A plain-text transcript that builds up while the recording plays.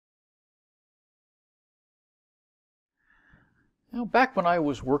Now, back when I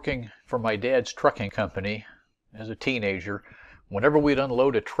was working for my dad's trucking company as a teenager, whenever we'd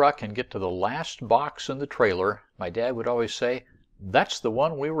unload a truck and get to the last box in the trailer, my dad would always say, "That's the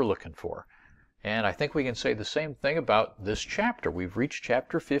one we were looking for." And I think we can say the same thing about this chapter. We've reached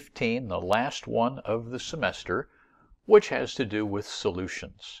chapter 15, the last one of the semester, which has to do with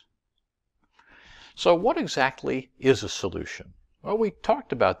solutions. So what exactly is a solution? Well, we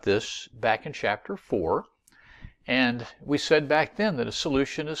talked about this back in chapter 4. And we said back then that a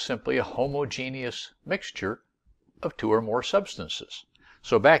solution is simply a homogeneous mixture of two or more substances.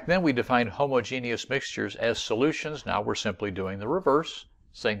 So back then we defined homogeneous mixtures as solutions. Now we're simply doing the reverse,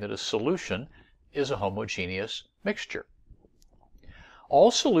 saying that a solution is a homogeneous mixture.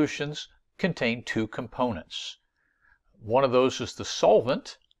 All solutions contain two components. One of those is the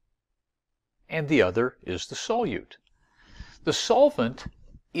solvent, and the other is the solute. The solvent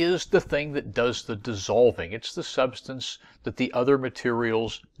is the thing that does the dissolving. It's the substance that the other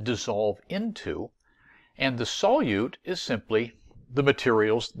materials dissolve into, and the solute is simply the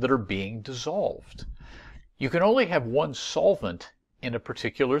materials that are being dissolved. You can only have one solvent in a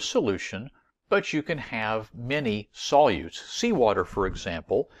particular solution, but you can have many solutes. Seawater, for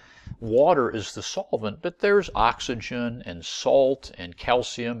example, water is the solvent, but there's oxygen and salt and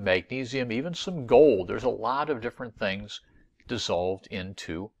calcium, magnesium, even some gold. There's a lot of different things dissolved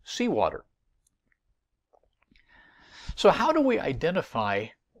into seawater. So how do we identify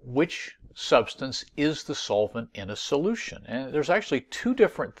which substance is the solvent in a solution? And there's actually two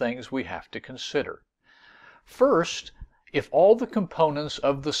different things we have to consider. First, if all the components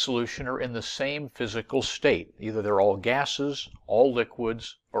of the solution are in the same physical state, either they're all gases, all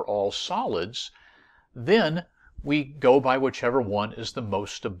liquids, or all solids, then we go by whichever one is the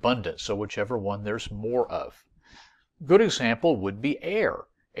most abundant, so whichever one there's more of. Good example would be air.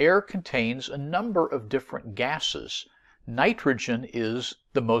 Air contains a number of different gases. Nitrogen is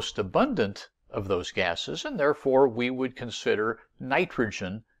the most abundant of those gases, and therefore we would consider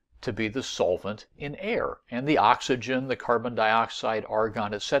nitrogen to be the solvent in air. And the oxygen, the carbon dioxide,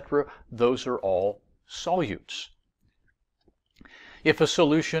 argon, etc., those are all solutes. If a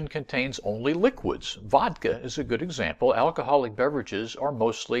solution contains only liquids, vodka is a good example. Alcoholic beverages are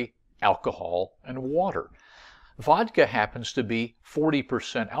mostly alcohol and water. Vodka happens to be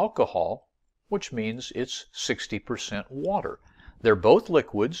 40% alcohol, which means it's 60% water. They're both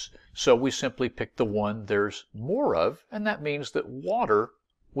liquids, so we simply pick the one there's more of, and that means that water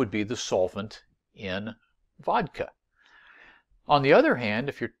would be the solvent in vodka. On the other hand,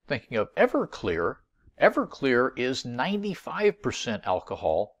 if you're thinking of Everclear, Everclear is 95%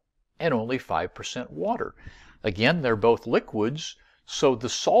 alcohol and only 5% water. Again, they're both liquids, so the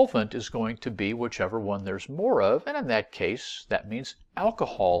solvent is going to be whichever one there's more of, and in that case, that means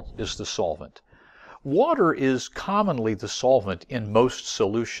alcohol is the solvent. Water is commonly the solvent in most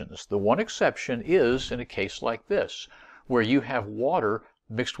solutions. The one exception is in a case like this, where you have water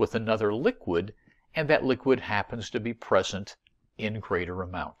mixed with another liquid, and that liquid happens to be present in greater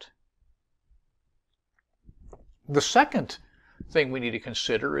amount. The second thing we need to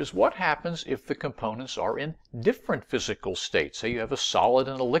consider is what happens if the components are in different physical states. Say you have a solid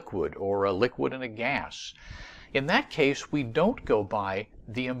and a liquid, or a liquid and a gas. In that case, we don't go by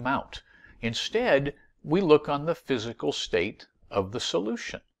the amount. Instead, we look on the physical state of the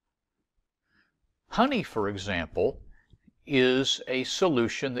solution. Honey, for example, is a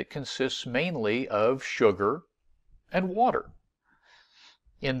solution that consists mainly of sugar and water.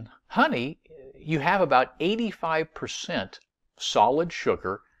 In honey, you have about 85% solid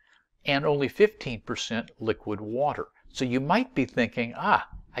sugar and only 15% liquid water. So you might be thinking, I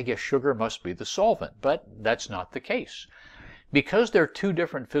guess sugar must be the solvent, but that's not the case. Because they're two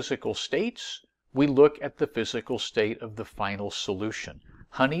different physical states, we look at the physical state of the final solution.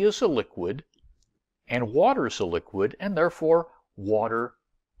 Honey is a liquid, and water is a liquid, and therefore water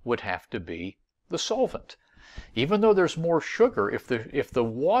would have to be the solvent. Even though there's more sugar, if the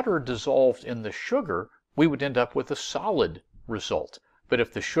water dissolved in the sugar, we would end up with a solid result. But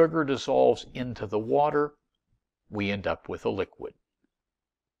if the sugar dissolves into the water, we end up with a liquid.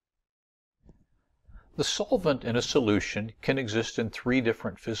 The solvent in a solution can exist in three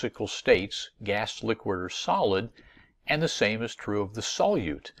different physical states, gas, liquid, or solid, and the same is true of the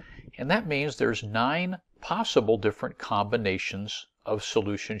solute. And that means there's 9 possible different combinations of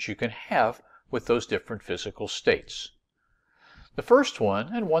solutions you can have with those different physical states. The first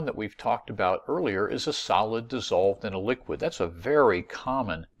one, and one that we've talked about earlier, is a solid dissolved in a liquid. That's a very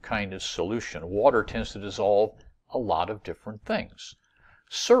common kind of solution. Water tends to dissolve a lot of different things.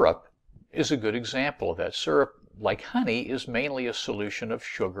 Syrup is a good example of that. Syrup, like honey, is mainly a solution of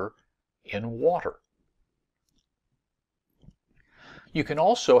sugar in water. You can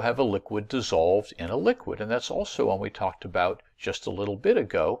also have a liquid dissolved in a liquid, and that's also one we talked about just a little bit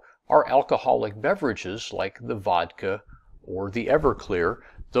ago. Our alcoholic beverages like the vodka or the Everclear,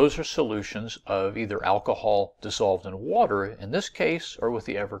 those are solutions of either alcohol dissolved in water in this case, or with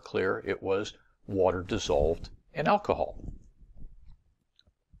the Everclear it was water dissolved in alcohol.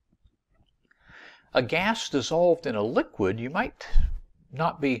 A gas dissolved in a liquid, you might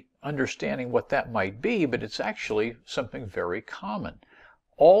not be understanding what that might be, but it's actually something very common.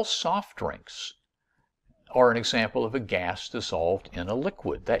 All soft drinks are an example of a gas dissolved in a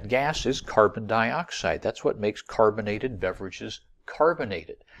liquid. That gas is carbon dioxide. That's what makes carbonated beverages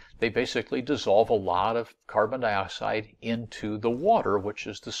carbonated. They basically dissolve a lot of carbon dioxide into the water, which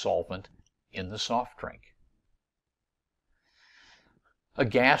is the solvent in the soft drink. A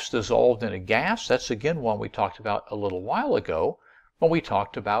gas dissolved in a gas, that's again one we talked about a little while ago when we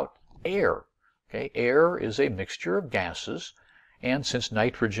talked about air. Okay, air is a mixture of gases, and since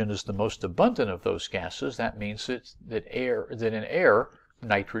nitrogen is the most abundant of those gases, that means that in air,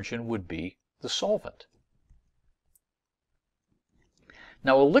 nitrogen would be the solvent.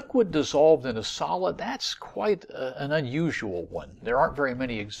 Now, a liquid dissolved in a solid, that's quite an unusual one. There aren't very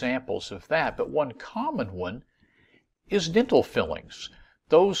many examples of that, but one common one is dental fillings.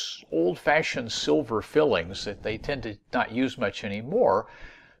 Those old-fashioned silver fillings that they tend to not use much anymore,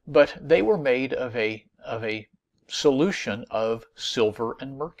 but they were made of a solution of silver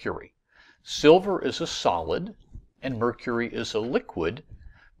and mercury. Silver is a solid and mercury is a liquid,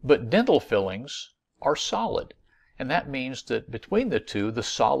 but dental fillings are solid. And that means that between the two, the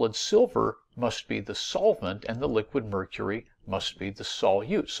solid silver must be the solvent and the liquid mercury must be the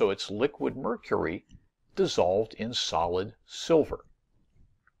solute. So it's liquid mercury dissolved in solid silver.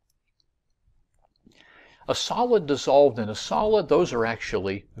 A solid dissolved in a solid, those are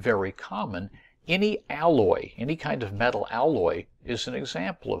actually very common. Any alloy, any kind of metal alloy is an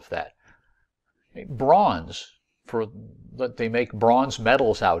example of that. Bronze, that they make bronze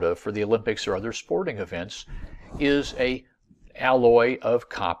medals out of for the Olympics or other sporting events, is an alloy of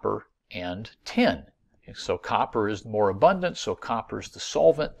copper and tin. So copper is more abundant, so copper is the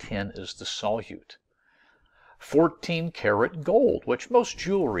solvent, tin is the solute. 14-karat gold, which most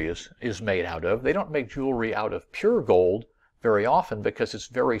jewelry is made out of. They don't make jewelry out of pure gold very often because it's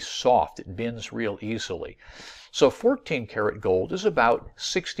very soft. It bends real easily. So 14-karat gold is about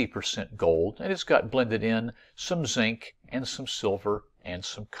 60% gold, and it's got blended in some zinc and some silver and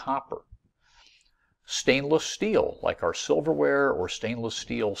some copper. Stainless steel, like our silverware or stainless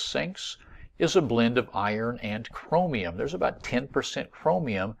steel sinks, is a blend of iron and chromium. There's about 10%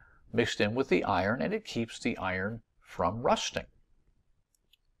 chromium mixed in with the iron, and it keeps the iron from rusting.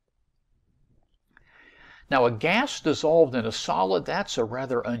 Now, a gas dissolved in a solid, that's a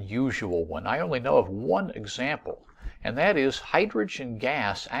rather unusual one. I only know of one example, and that is hydrogen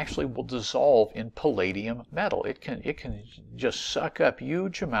gas actually will dissolve in palladium metal. It can just suck up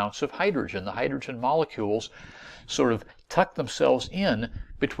huge amounts of hydrogen. The hydrogen molecules sort of tuck themselves in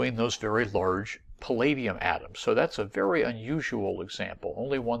between those very large palladium atoms. So that's a very unusual example,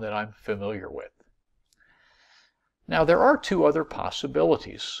 only one that I'm familiar with. Now, there are two other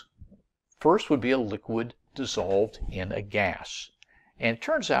possibilities. First would be a liquid dissolved in a gas. And it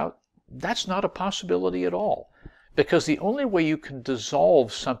turns out that's not a possibility at all, because the only way you can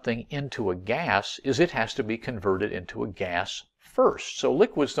dissolve something into a gas is it has to be converted into a gas first. So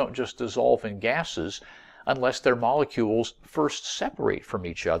liquids don't just dissolve in gases unless their molecules first separate from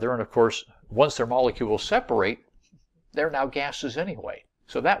each other. And of course, once their molecules separate, they're now gases anyway.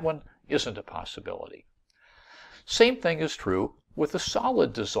 So that one isn't a possibility. Same thing is true with a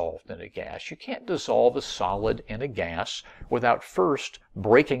solid dissolved in a gas. You can't dissolve a solid in a gas without first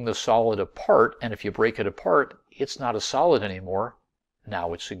breaking the solid apart, and if you break it apart, it's not a solid anymore.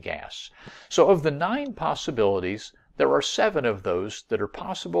 Now it's a gas. So of the 9 possibilities, there are 7 of those that are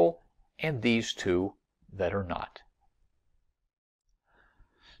possible, and these 2 that are not.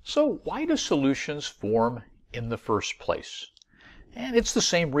 So why do solutions form in the first place? And it's the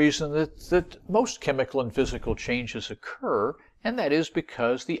same reason that most chemical and physical changes occur, and that is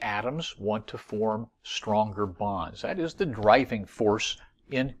because the atoms want to form stronger bonds. That is the driving force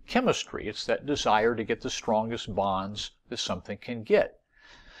in chemistry. It's that desire to get the strongest bonds that something can get.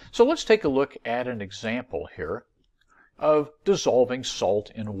 So let's take a look at an example here of dissolving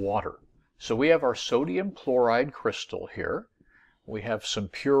salt in water. So we have our sodium chloride crystal here. We have some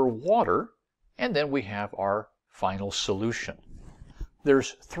pure water, and then we have our final solution.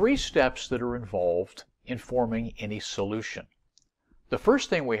 There's 3 steps that are involved in forming any solution. The first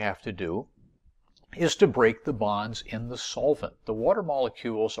thing we have to do is to break the bonds in the solvent. The water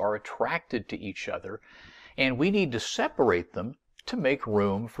molecules are attracted to each other, and we need to separate them to make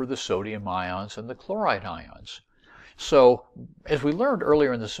room for the sodium ions and the chloride ions. So, as we learned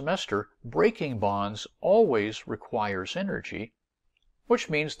earlier in the semester, breaking bonds always requires energy, which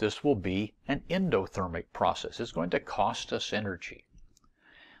means this will be an endothermic process. It's going to cost us energy.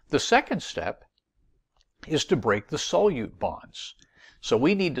 The second step is to break the solute bonds. So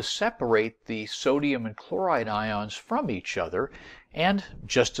we need to separate the sodium and chloride ions from each other, and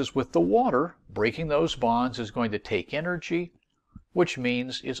just as with the water, breaking those bonds is going to take energy, which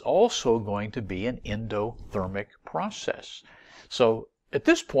means it's also going to be an endothermic process. So at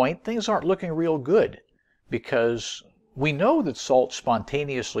this point, things aren't looking real good, because we know that salt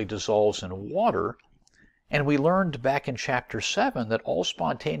spontaneously dissolves in water, and we learned back in chapter 7 that all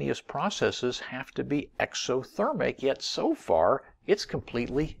spontaneous processes have to be exothermic, yet so far it's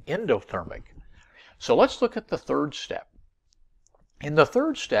completely endothermic. So let's look at the third step. In the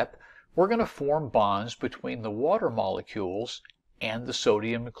third step, we're going to form bonds between the water molecules and the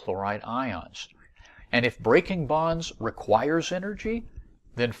sodium and chloride ions. And if breaking bonds requires energy,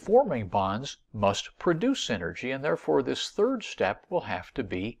 then forming bonds must produce energy, and therefore this third step will have to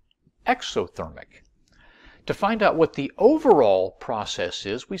be exothermic. To find out what the overall process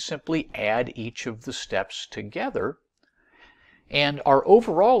is, we simply add each of the steps together, and our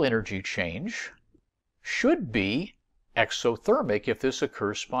overall energy change should be exothermic if this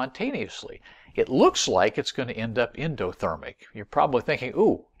occurs spontaneously. It looks like it's going to end up endothermic. You're probably thinking,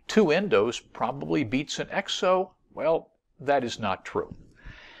 ooh, 2 endos probably beats an exo. Well, that is not true.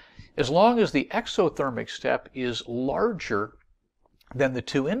 As long as the exothermic step is larger than the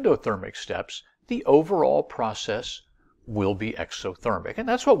 2 endothermic steps, the overall process will be exothermic. And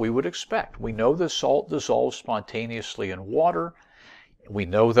that's what we would expect. We know the salt dissolves spontaneously in water. We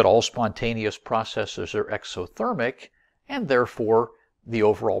know that all spontaneous processes are exothermic, and therefore the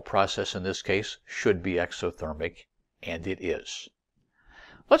overall process in this case should be exothermic, and it is.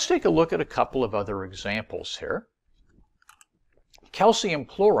 Let's take a look at a couple of other examples here. Calcium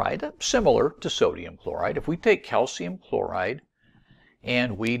chloride, similar to sodium chloride. If we take calcium chloride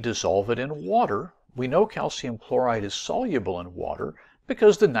and we dissolve it in water, we know calcium chloride is soluble in water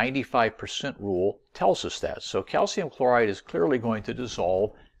because the 95% rule tells us that. So calcium chloride is clearly going to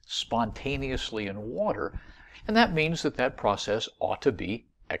dissolve spontaneously in water, and that means that that process ought to be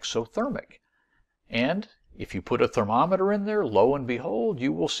exothermic. And if you put a thermometer in there, lo and behold,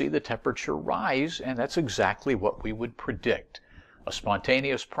 you will see the temperature rise, and that's exactly what we would predict. A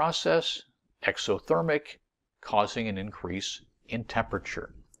spontaneous process, exothermic, causing an increase in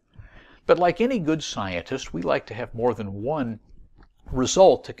temperature. But like any good scientist, we like to have more than one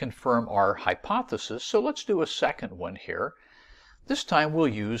result to confirm our hypothesis, so let's do a second one here. This time we'll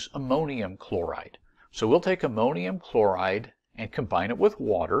use ammonium chloride. So we'll take ammonium chloride and combine it with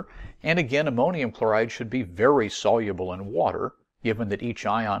water, and again ammonium chloride should be very soluble in water, given that each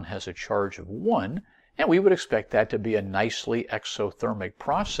ion has a charge of 1, and we would expect that to be a nicely exothermic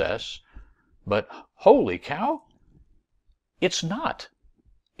process, but holy cow, it's not.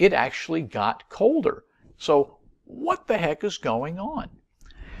 It actually got colder. So what the heck is going on?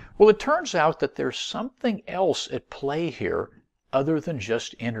 Well, it turns out that there's something else at play here other than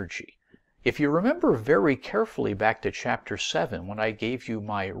just energy. If you remember very carefully back to chapter 7, when I gave you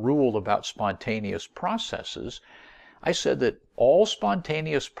my rule about spontaneous processes, I said that all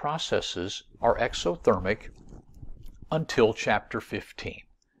spontaneous processes are exothermic until chapter 15.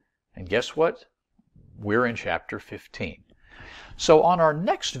 And guess what? We're in chapter 15. So on our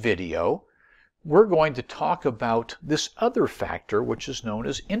next video, we're going to talk about this other factor, which is known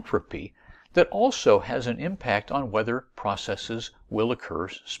as entropy, that also has an impact on whether processes will occur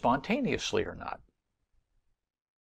spontaneously or not.